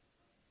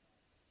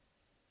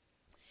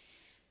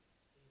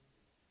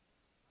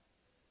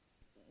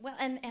 Well,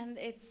 and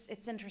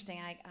it's interesting.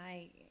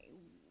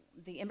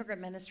 The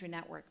Immigrant Ministry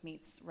Network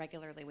meets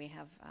regularly. We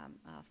have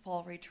a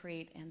fall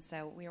retreat, and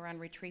so we were on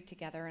retreat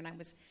together. And I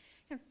was,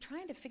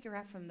 trying to figure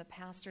out from the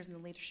pastors and the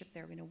leadership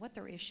there, what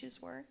their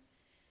issues were.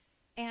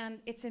 And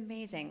it's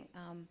amazing.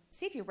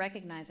 See if you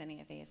recognize any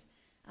of these.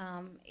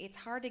 It's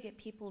hard to get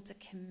people to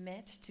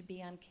commit to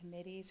be on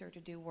committees or to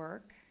do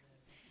work.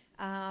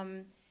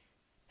 They're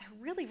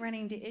really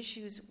running into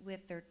issues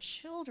with their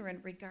children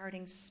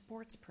regarding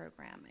sports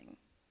programming.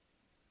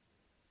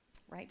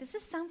 Right? Does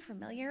this sound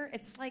familiar?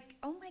 It's like,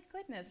 oh my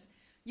goodness,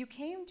 you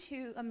came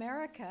to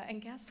America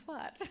and guess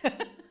what?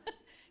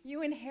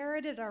 You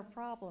inherited our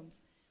problems.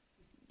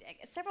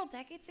 Several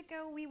decades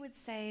ago, we would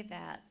say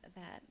that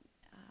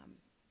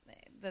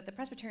the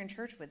Presbyterian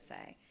Church would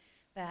say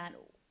that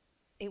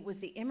it was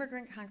the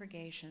immigrant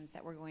congregations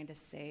that were going to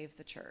save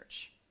the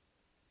church.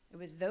 It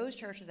was those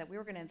churches that we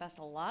were going to invest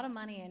a lot of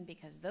money in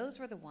because those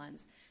were the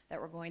ones that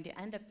were going to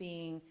end up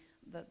being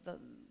the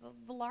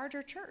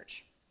larger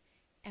church.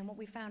 And what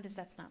we found is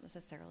that's not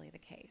necessarily the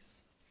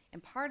case.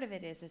 And part of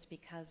it is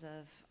because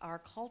of our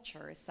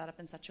culture is set up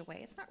in such a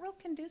way, it's not real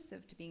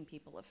conducive to being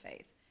people of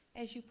faith,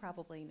 as you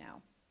probably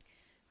know.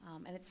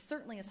 And it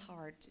certainly is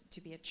hard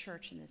to be a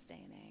church in this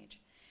day and age.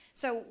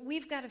 So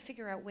we've got to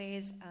figure out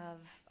ways of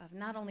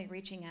not only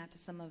reaching out to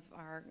some of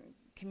our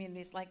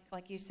communities, like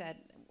you said,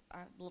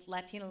 our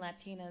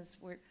Latinas,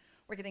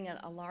 we're getting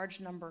a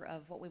large number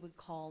of what we would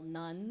call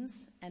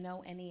nuns,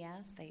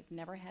 N-O-N-E-S. They've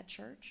never had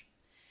church.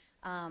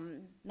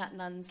 Not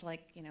nuns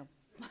like,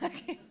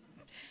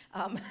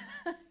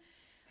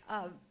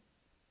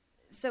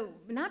 so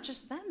not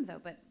just them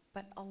though,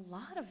 but a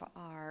lot of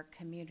our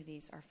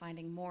communities are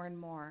finding more and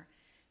more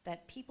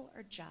that people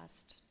are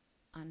just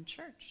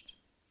unchurched,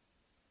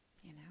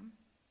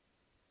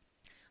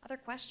 Other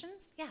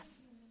questions?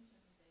 Yes.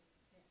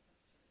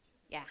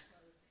 Yeah.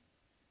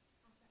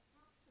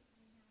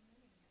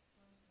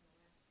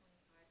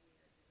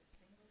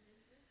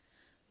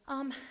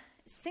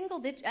 Single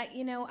digit,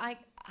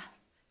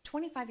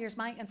 25 years,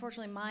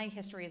 unfortunately, my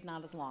history is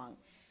not as long.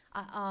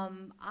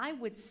 I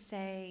would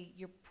say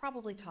you're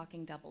probably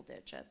talking double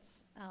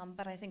digits,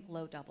 but I think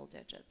low double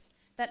digits.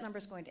 That number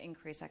is going to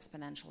increase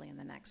exponentially in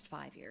the next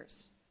 5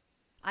 years.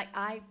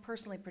 I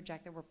personally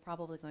project that we're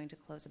probably going to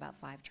close about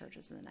 5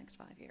 churches in the next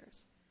 5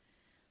 years.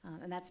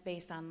 And that's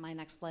based on my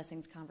Next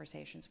Blessings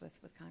conversations with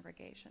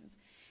congregations.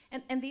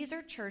 And these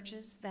are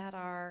churches that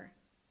are,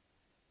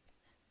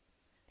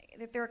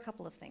 there are a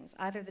couple of things.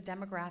 Either the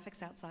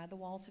demographics outside the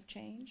walls have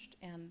changed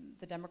and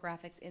the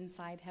demographics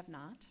inside have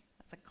not.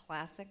 That's a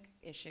classic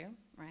issue,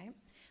 right?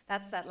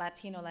 That's that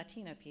Latino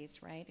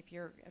piece, right? If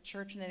you're a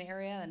church in an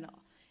area and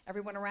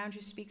everyone around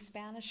you speaks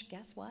Spanish,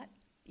 guess what?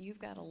 You've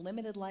got a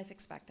limited life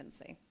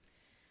expectancy.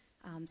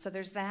 So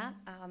there's that.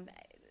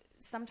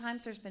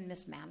 Sometimes there's been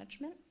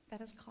mismanagement that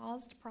has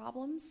caused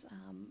problems,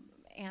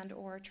 and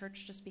or a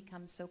church just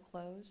becomes so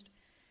closed.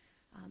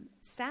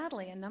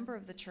 Sadly, a number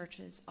of the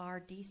churches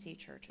are DC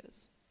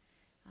churches.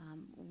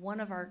 One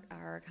of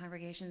our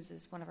congregations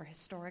is one of our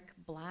historic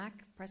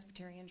Black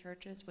Presbyterian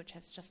churches, which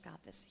has just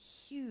got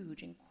this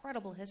huge,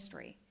 incredible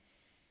history.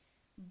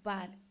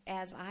 But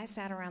as I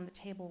sat around the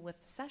table with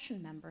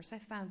session members, I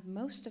found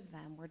most of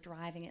them were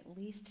driving at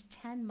least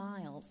 10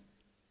 miles,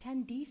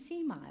 10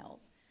 DC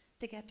miles,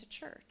 to get to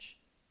church.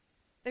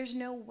 There's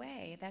no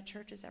way that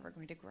church is ever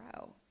going to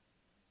grow,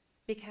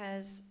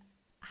 because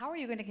how are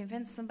you going to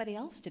convince somebody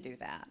else to do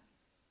that?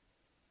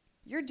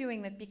 You're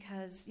doing that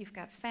because you've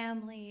got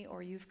family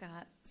or you've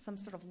got some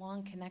sort of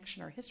long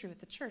connection or history with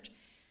the church.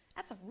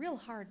 That's a real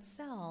hard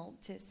sell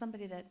to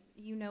somebody that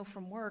you know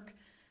from work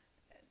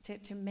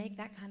to make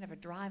that kind of a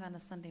drive on a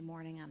Sunday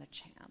morning on a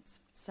chance.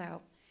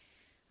 So,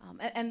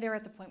 and they're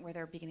at the point where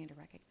they're beginning to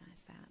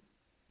recognize that.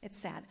 It's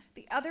sad.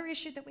 The other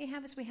issue that we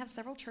have is we have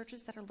several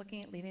churches that are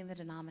looking at leaving the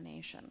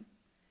denomination.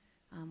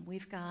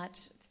 We've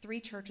got 3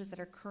 churches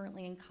that are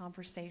currently in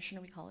conversation,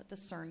 we call it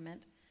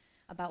discernment,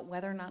 about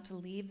whether or not to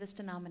leave this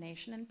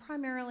denomination, and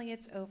primarily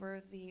it's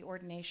over the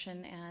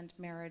ordination and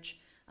marriage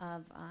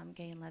of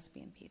gay and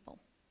lesbian people.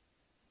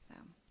 So,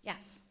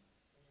 yes?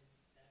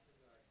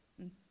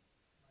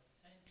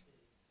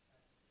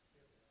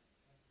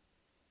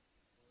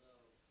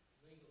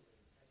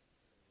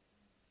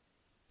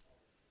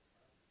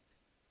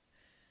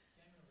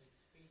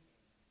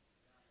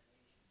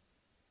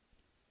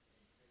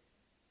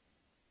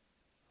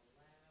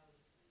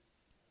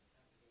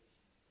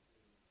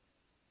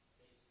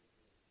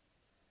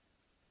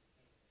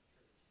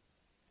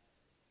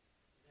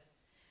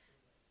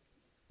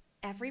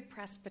 Every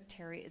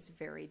presbytery is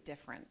very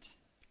different.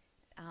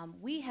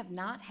 We have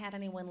not had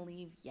anyone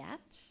leave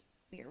yet.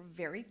 We are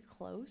very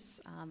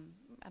close,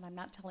 and I'm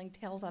not telling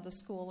tales out of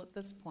school at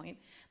this point.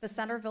 The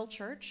Centerville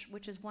Church,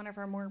 which is one of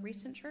our more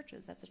recent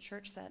churches, that's a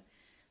church that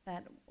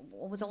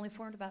was only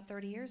formed about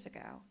 30 years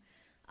ago,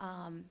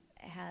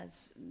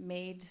 has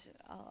made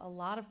a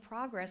lot of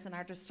progress in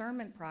our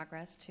discernment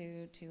progress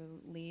to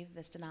leave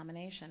this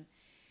denomination.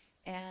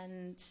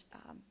 And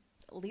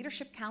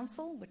Leadership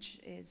Council, which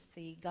is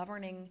the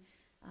governing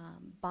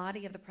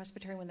body of the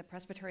presbytery when the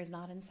presbytery is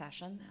not in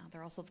session,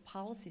 they're also the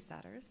policy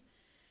setters,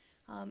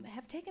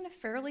 have taken a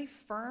fairly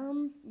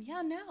firm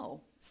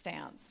no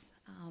stance.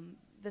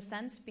 The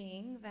sense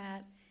being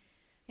that,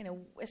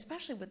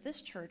 especially with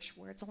this church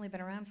where it's only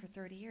been around for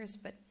 30 years,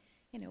 but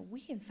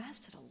we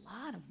invested a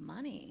lot of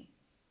money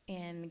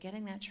in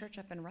getting that church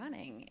up and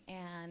running.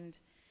 And,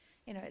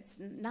 it's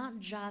not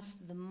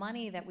just the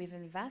money that we've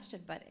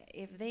invested, but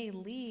if they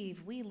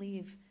leave, we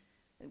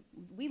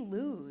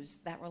lose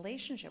that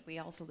relationship. We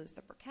also lose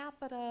the per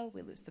capita,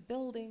 we lose the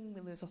building,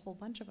 we lose a whole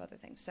bunch of other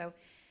things. So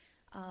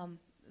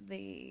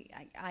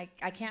I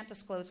can't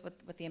disclose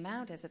what the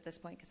amount is at this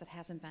point because it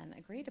hasn't been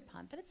agreed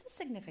upon, but it's a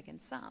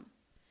significant sum.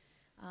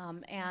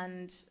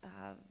 And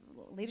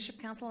Leadership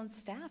Council and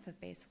staff have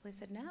basically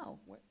said, no,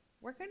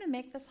 we're going to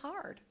make this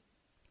hard.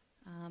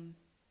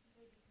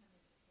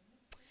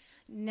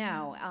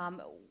 No.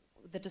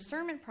 The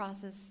discernment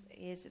process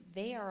is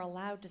they are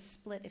allowed to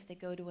split if they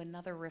go to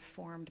another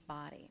reformed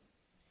body.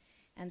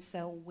 And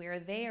so where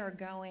they are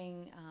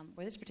going,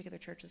 where this particular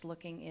church is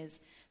looking,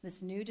 is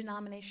this new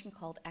denomination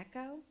called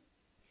ECHO.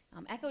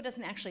 ECHO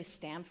doesn't actually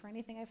stand for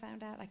anything, I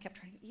found out. I kept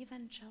trying,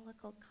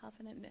 Evangelical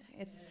Covenant.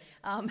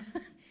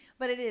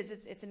 But it is.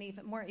 It's an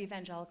even more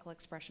evangelical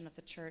expression of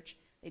the church.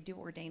 They do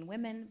ordain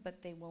women,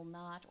 but they will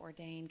not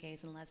ordain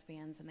gays and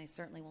lesbians, and they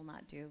certainly will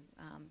not do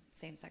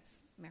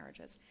same-sex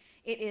marriages.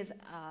 It is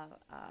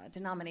a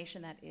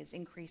denomination that is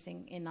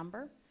increasing in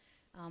number,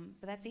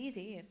 but that's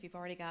easy if you've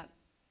already got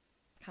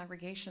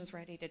congregations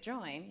ready to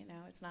join.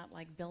 It's not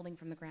like building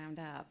from the ground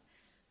up.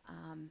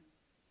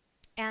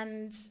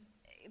 And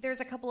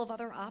there's a couple of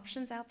other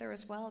options out there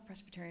as well,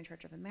 Presbyterian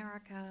Church of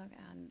America,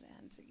 and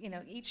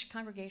each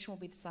congregation will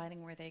be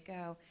deciding where they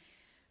go.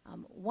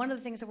 One of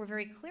the things that we're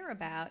very clear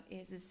about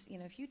is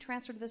if you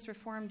transfer to this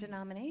Reformed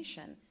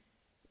denomination,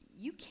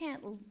 you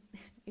can't,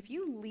 if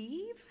you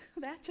leave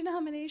that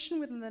denomination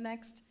within the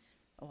next,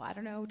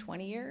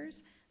 20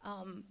 years,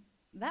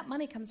 that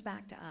money comes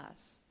back to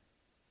us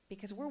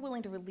because we're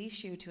willing to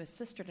release you to a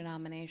sister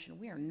denomination.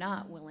 We are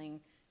not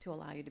willing to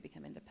allow you to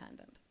become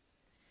independent.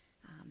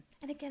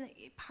 And again,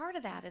 part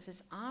of that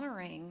is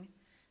honoring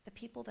the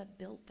people that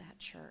built that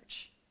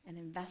church and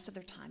invested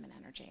their time and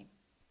energy,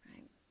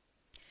 right?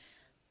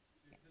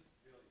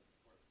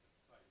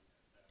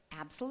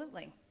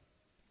 Absolutely.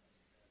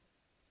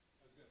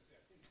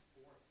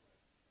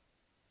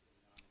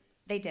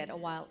 They did a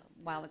while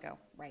ago,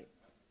 right?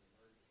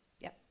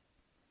 Yep.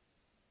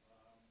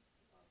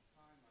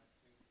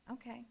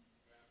 Okay.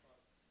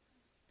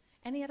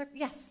 Any other?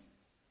 Yes.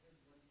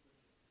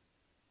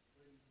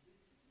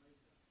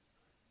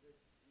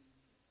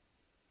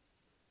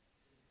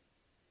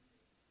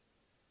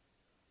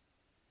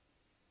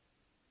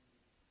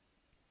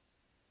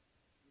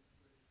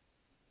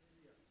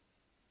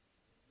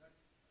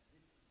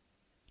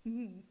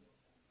 Mm-hmm.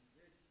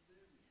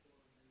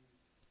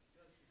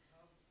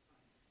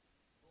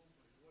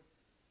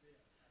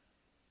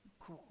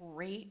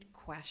 Great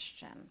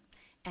question,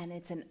 and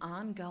it's an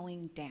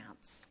ongoing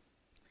dance.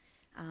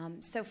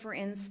 So, for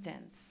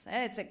instance,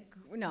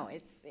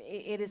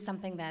 it is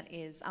something that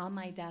is on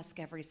my desk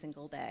every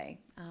single day.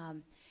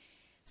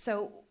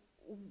 So,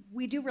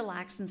 we do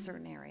relax in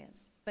certain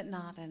areas, but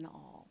not in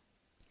all.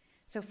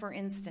 So, for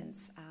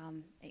instance,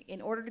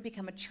 in order to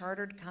become a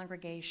chartered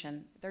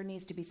congregation, there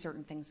needs to be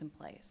certain things in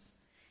place.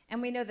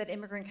 And we know that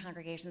immigrant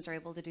congregations are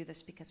able to do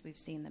this because we've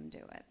seen them do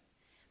it.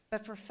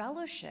 But for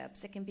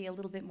fellowships, it can be a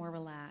little bit more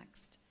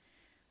relaxed.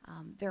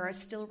 There are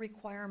still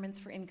requirements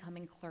for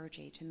incoming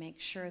clergy to make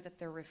sure that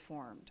they're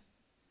reformed.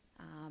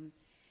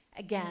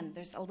 Again,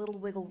 there's a little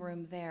wiggle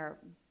room there,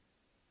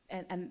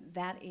 and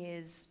that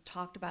is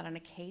talked about on a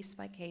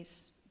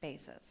case-by-case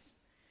basis.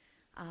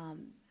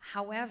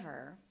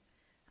 However,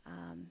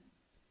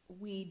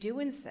 we do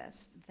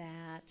insist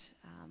that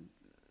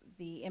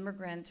the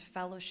immigrant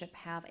fellowship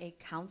have a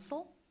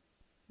council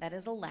that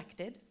is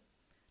elected.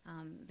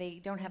 They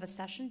don't have a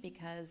session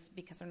because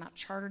they're not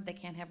chartered. They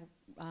can't have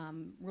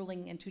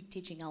ruling and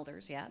teaching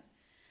elders yet.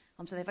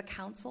 So they have a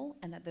council,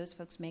 and that those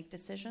folks make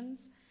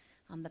decisions.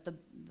 That the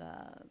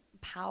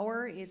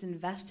power is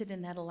invested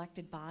in that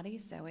elected body,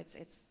 so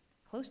it's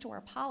close to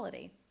our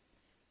polity.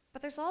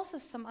 But there's also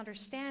some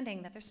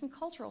understanding that there's some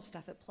cultural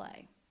stuff at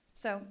play.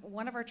 So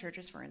one of our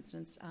churches, for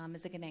instance,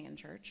 is a Ghanaian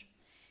church,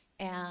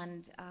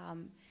 and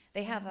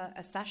they have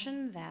a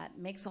session that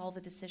makes all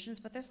the decisions,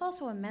 but there's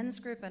also a men's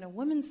group and a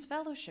women's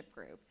fellowship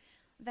group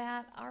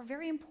that are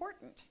very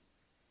important.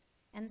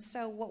 And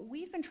so what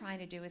we've been trying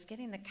to do is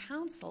getting the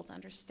council to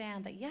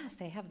understand that, yes,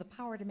 they have the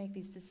power to make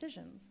these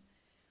decisions,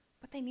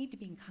 but they need to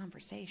be in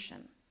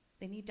conversation.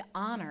 They need to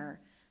honor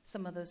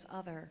some of those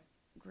other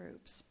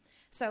groups.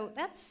 So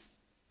that's,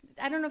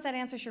 I don't know if that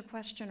answers your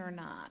question or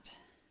not.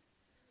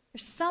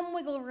 There's some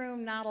wiggle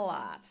room, not a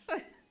lot.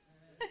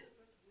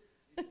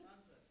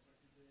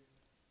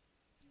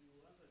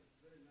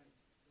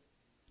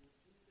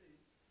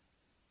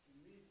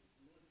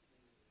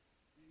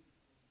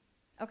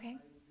 Okay.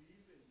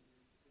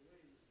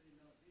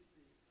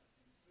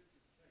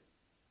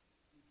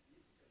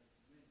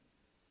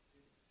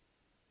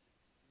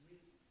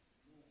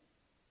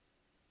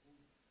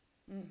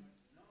 Mm.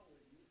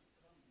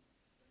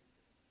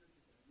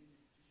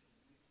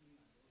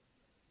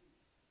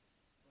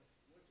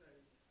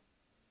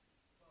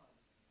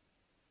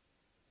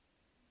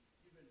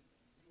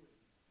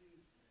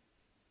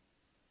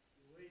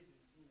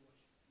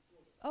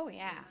 Oh,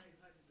 yeah.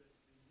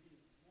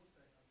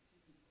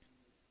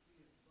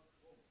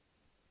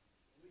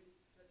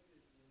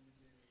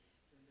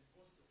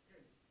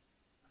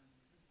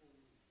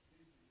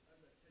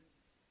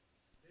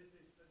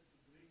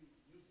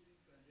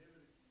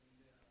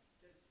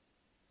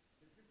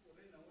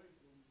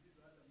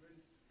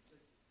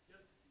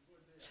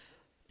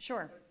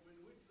 Sure.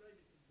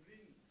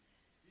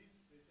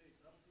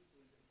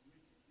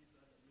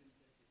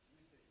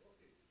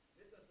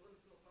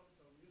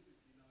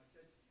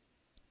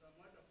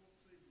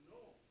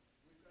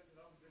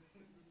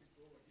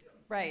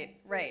 Right,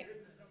 right.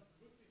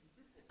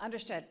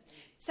 Understood.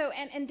 So,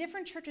 and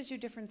different churches do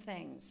different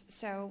things.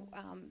 So,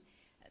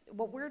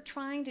 what we're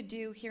trying to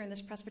do here in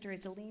this presbytery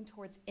is to lean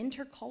towards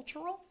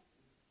intercultural,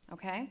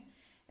 okay?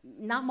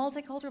 Not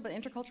multicultural, but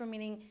intercultural,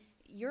 meaning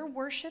your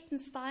worship and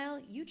style,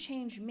 you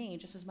change me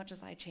just as much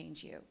as I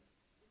change you,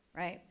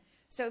 right?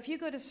 So if you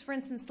go to, for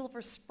instance,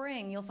 Silver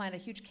Spring, you'll find a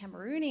huge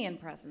Cameroonian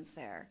presence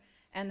there.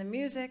 And the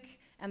music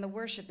and the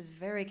worship is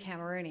very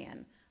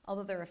Cameroonian,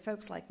 although there are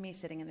folks like me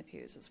sitting in the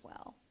pews as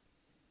well.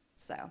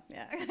 So,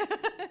 yeah.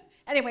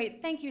 Anyway,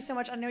 thank you so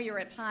much. I know you're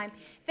at time.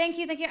 Thank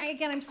you, thank you.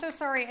 Again, I'm so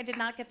sorry I did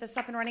not get this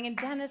up and running. And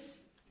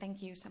Dennis,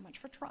 thank you so much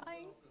for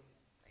trying.